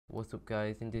What's up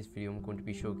guys, in this video I'm going to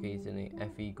be showcasing a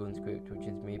FE gun script which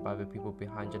is made by the people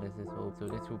behind Genesis Hub. So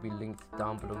this will be linked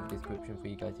down below in the description for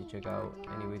you guys to check out.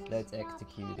 Anyways, let's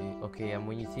execute it. Okay, and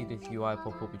when you see this UI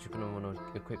pop up, you're just going to want to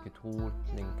equip your tool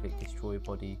and then click destroy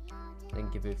body, then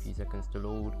give it a few seconds to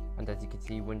load. And as you can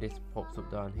see, when this pops up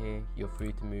down here, you're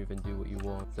free to move and do what you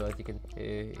want. So as you can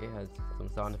hear, it has some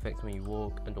sound effects when you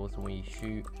walk and also when you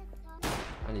shoot,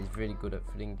 and it's really good at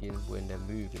flinging when they're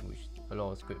moving, which a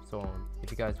lot of scripts are on.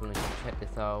 If you guys want to check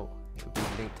this out, it will be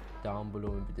linked down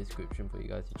below in the description for you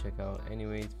guys to check out.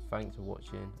 Anyways, thanks for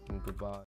watching and goodbye.